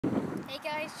Hey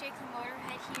guys, Jake the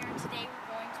Motorhead here, and today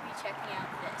we're going to be checking out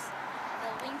this, the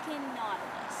Lincoln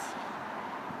Nautilus.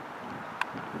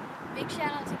 Big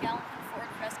shout out to Gallatin Ford,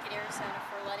 Prescott, Arizona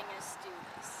for letting us do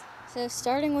this. So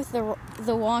starting with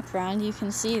the walk-around, you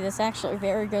can see this actually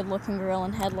very good looking grill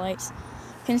and headlights.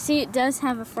 You can see it does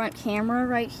have a front camera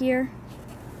right here.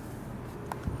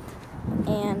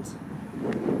 And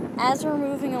as we're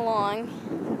moving along,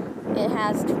 it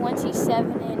has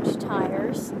 27-inch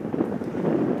tires.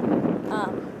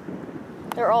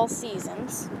 They're all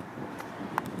seasons.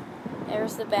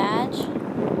 There's the badge.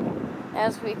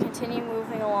 As we continue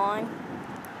moving along,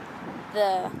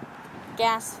 the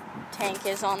gas tank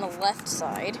is on the left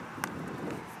side.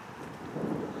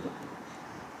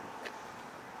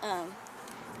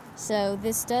 So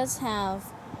this does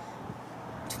have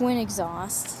twin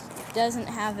exhaust. Doesn't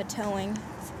have a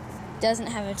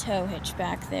tow hitch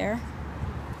back there.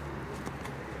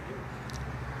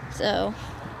 So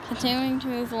continuing to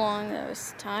move along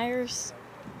those tires.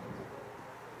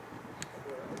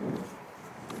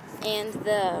 And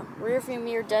the rear view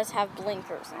mirror does have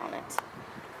blinkers on it.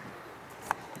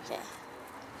 Okay.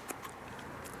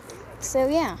 So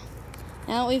yeah,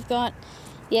 now that we've got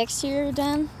the exterior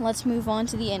done, let's move on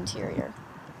to the interior.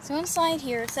 So inside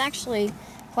here, it's actually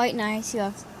quite nice. You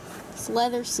have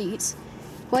leather seats,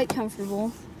 quite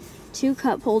comfortable. 2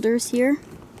 cup holders here.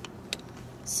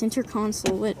 Center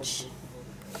console, which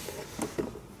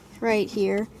right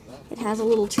here, it has a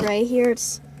little tray here.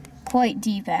 It's quite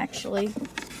deep actually.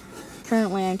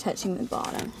 Currently I'm touching the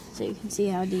bottom, so you can see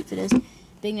how deep it is.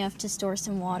 Big enough to store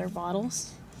some water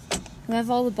bottles. We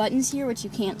have all the buttons here, which you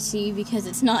can't see because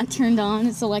it's not turned on,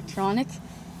 it's electronic.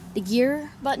 The gear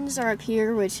buttons are up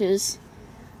here, which is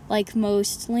like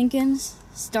most Lincolns.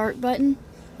 Start button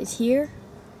is here.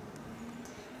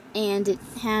 And it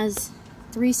has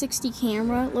 360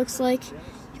 camera, it looks like.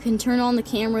 You can turn on the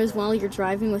cameras while you're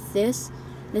driving with this.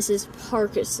 This is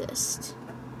park assist.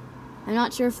 I'm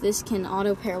not sure if this can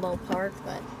auto parallel park,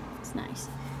 but it's nice.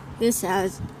 This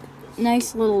has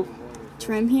nice little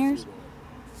trim here.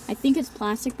 I think it's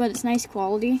plastic, but it's nice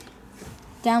quality.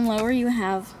 Down lower you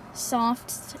have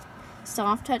soft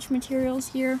touch materials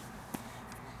here.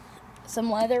 Some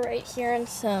leather right here and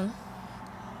some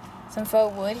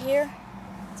faux wood here.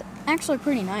 It's actually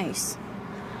pretty nice.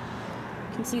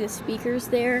 You can see the speakers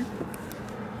there.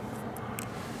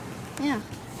 Yeah.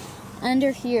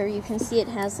 Under here, you can see it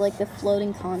has like the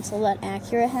floating console that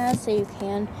Acura has, so you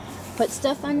can put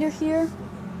stuff under here.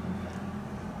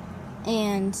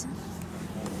 And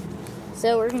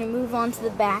so we're going to move on to the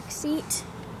back seat.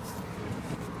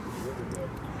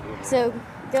 So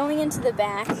going into the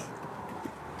back,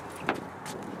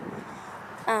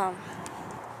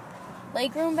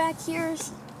 legroom back here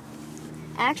is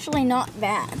actually not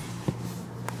bad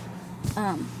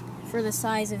for the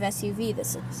size of SUV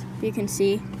this is. You can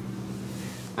see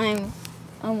I'm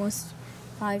almost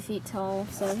 5 feet tall,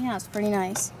 so yeah, it's pretty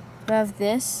nice. We have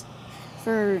this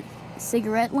for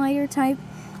cigarette lighter type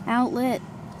outlet,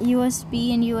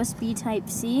 USB and USB type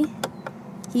C,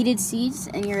 heated seats,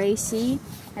 and your AC.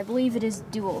 I believe it is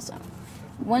dual zone.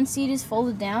 One seat is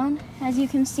folded down, as you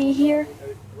can see here,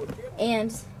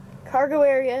 and cargo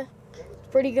area is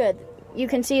pretty good. You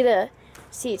can see the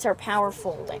seats are power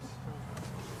folding.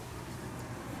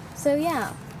 So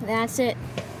yeah, that's it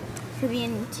for the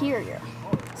interior.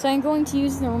 So I'm going to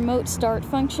use the remote start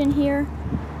function here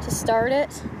to start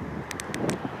it.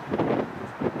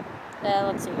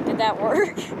 Let's see, did that work?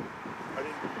 I didn't,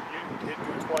 you hit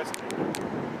do it twice.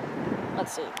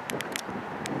 Let's see.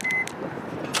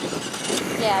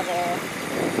 Yeah, there.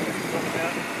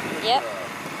 Yep.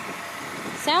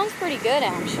 Sounds pretty good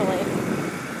actually.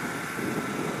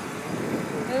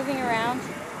 Moving around.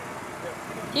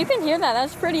 You can hear that,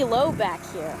 that's pretty low back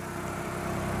here.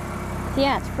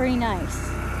 Yeah, it's pretty nice.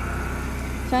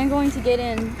 So I'm going to get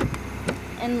in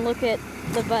and look at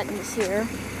the buttons here.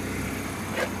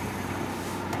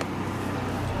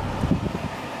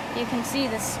 You can see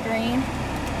the screen.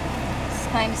 It's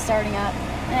kind of starting up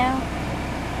now.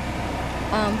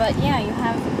 But yeah, you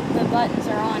have the buttons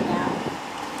are on now.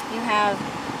 You have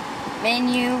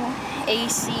menu,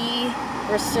 AC,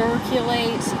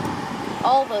 recirculate,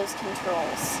 all those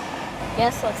controls.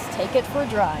 Guess let's take it for a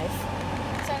drive.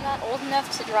 I'm not old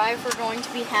enough to drive, we're going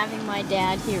to be having my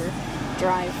dad here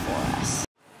drive for us.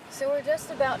 So we're just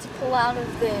about to pull out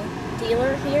of the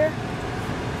dealer here.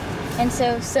 And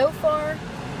so far,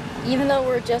 even though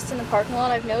we're just in the parking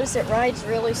lot, I've noticed it rides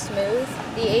really smooth.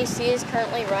 The AC is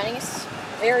currently running, it's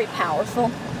very powerful.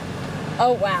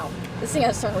 Oh wow, this thing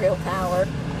has some real power.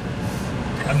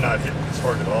 I'm not hitting this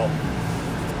hard at all.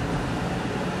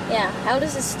 Yeah, how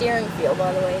does the steering feel,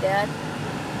 by the way, Dad?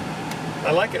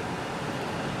 I like it.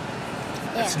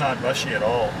 Yeah. It's not mushy at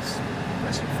all. It's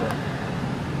nice and firm.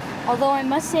 Although I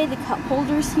must say the cup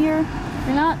holders here,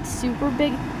 they're not super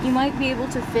big. You might be able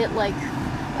to fit like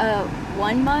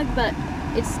one mug, but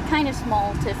it's kind of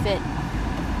small to fit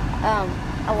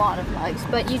a lot of mugs.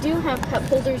 But you do have cup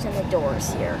holders in the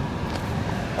doors here,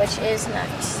 which is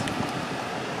nice.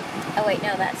 Oh wait,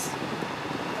 no, that's...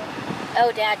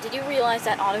 Oh, Dad, did you realize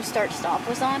that auto start stop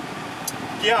was on?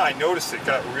 Yeah, I noticed it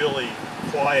got really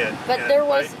quiet. But there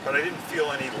was... But I didn't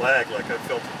feel any lag like I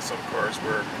felt in some cars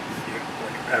where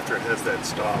after it has that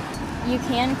stopped. You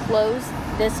can close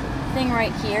this thing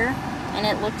right here, and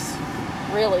it looks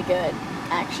really good,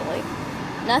 actually.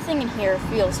 Nothing in here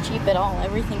feels cheap at all.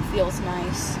 Everything feels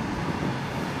nice.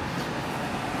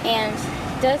 And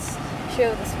it does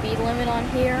show the speed limit on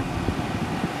here.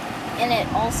 And it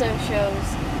also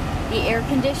shows the air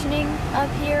conditioning up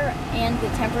here and the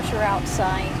temperature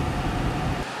outside.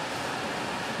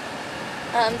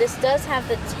 This does have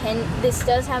the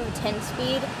 10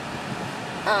 speed.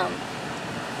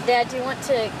 Dad, do you want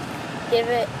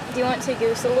to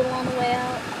goose a little on the way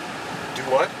out? Do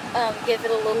what? Give it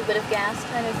a little bit of gas,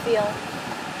 kind of feel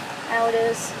how it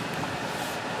is.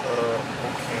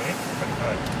 Okay.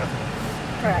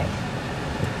 Right.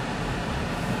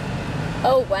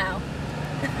 Oh, wow.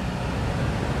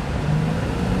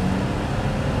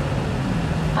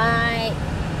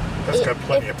 That's got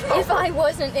plenty of power.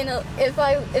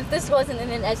 If this wasn't in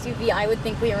an SUV, I would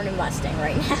think we were in a Mustang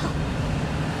right now.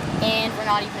 And we're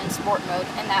not even in sport mode,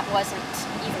 and that wasn't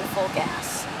even full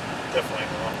gas. Definitely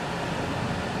not.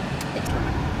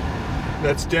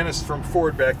 That's Dennis from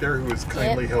Ford back there who has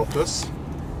kindly helped us.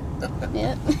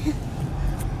 Yep.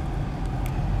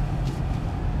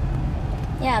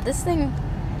 Yeah, this thing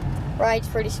rides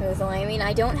pretty smoothly. I mean,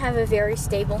 I don't have a very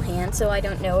stable hand, so I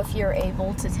don't know if you're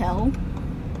able to tell,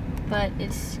 but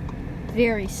it's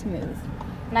very smooth.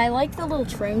 And I like the little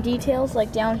trim details,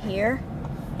 like down here.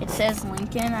 It says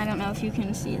Lincoln. I don't know if you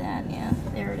can see that. Yeah,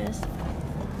 there it is.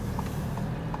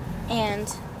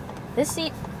 And this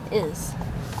seat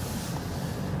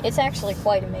it's actually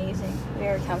quite amazing.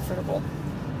 Very comfortable.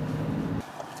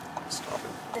 Stop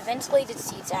it. The ventilated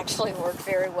seats actually work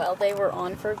very well. They were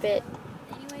on for a bit.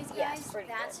 Anyways, guys, Yes,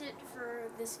 that's it for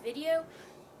this video.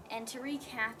 And to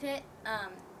recap it,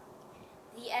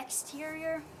 the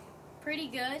exterior, pretty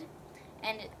good,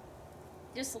 and it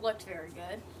just looked very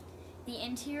good. The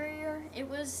interior, it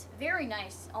was very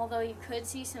nice, although you could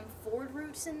see some Ford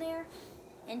roots in there.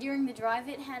 And during the drive,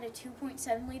 it had a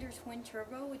 2.7 liter twin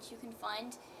turbo, which you can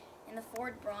find in the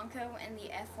Ford Bronco and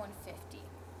the F-150.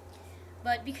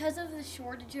 But because of the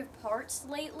shortage of parts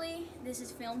lately, this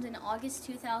is filmed in August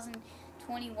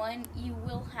 2021, you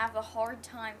will have a hard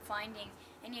time finding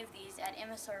any of these at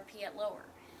MSRP at lower.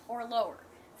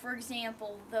 For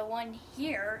example, the one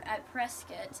here at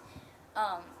Prescott,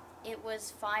 it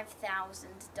was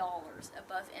 $5,000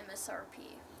 above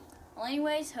MSRP. Well,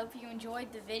 anyways, hope you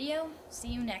enjoyed the video. See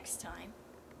you next time.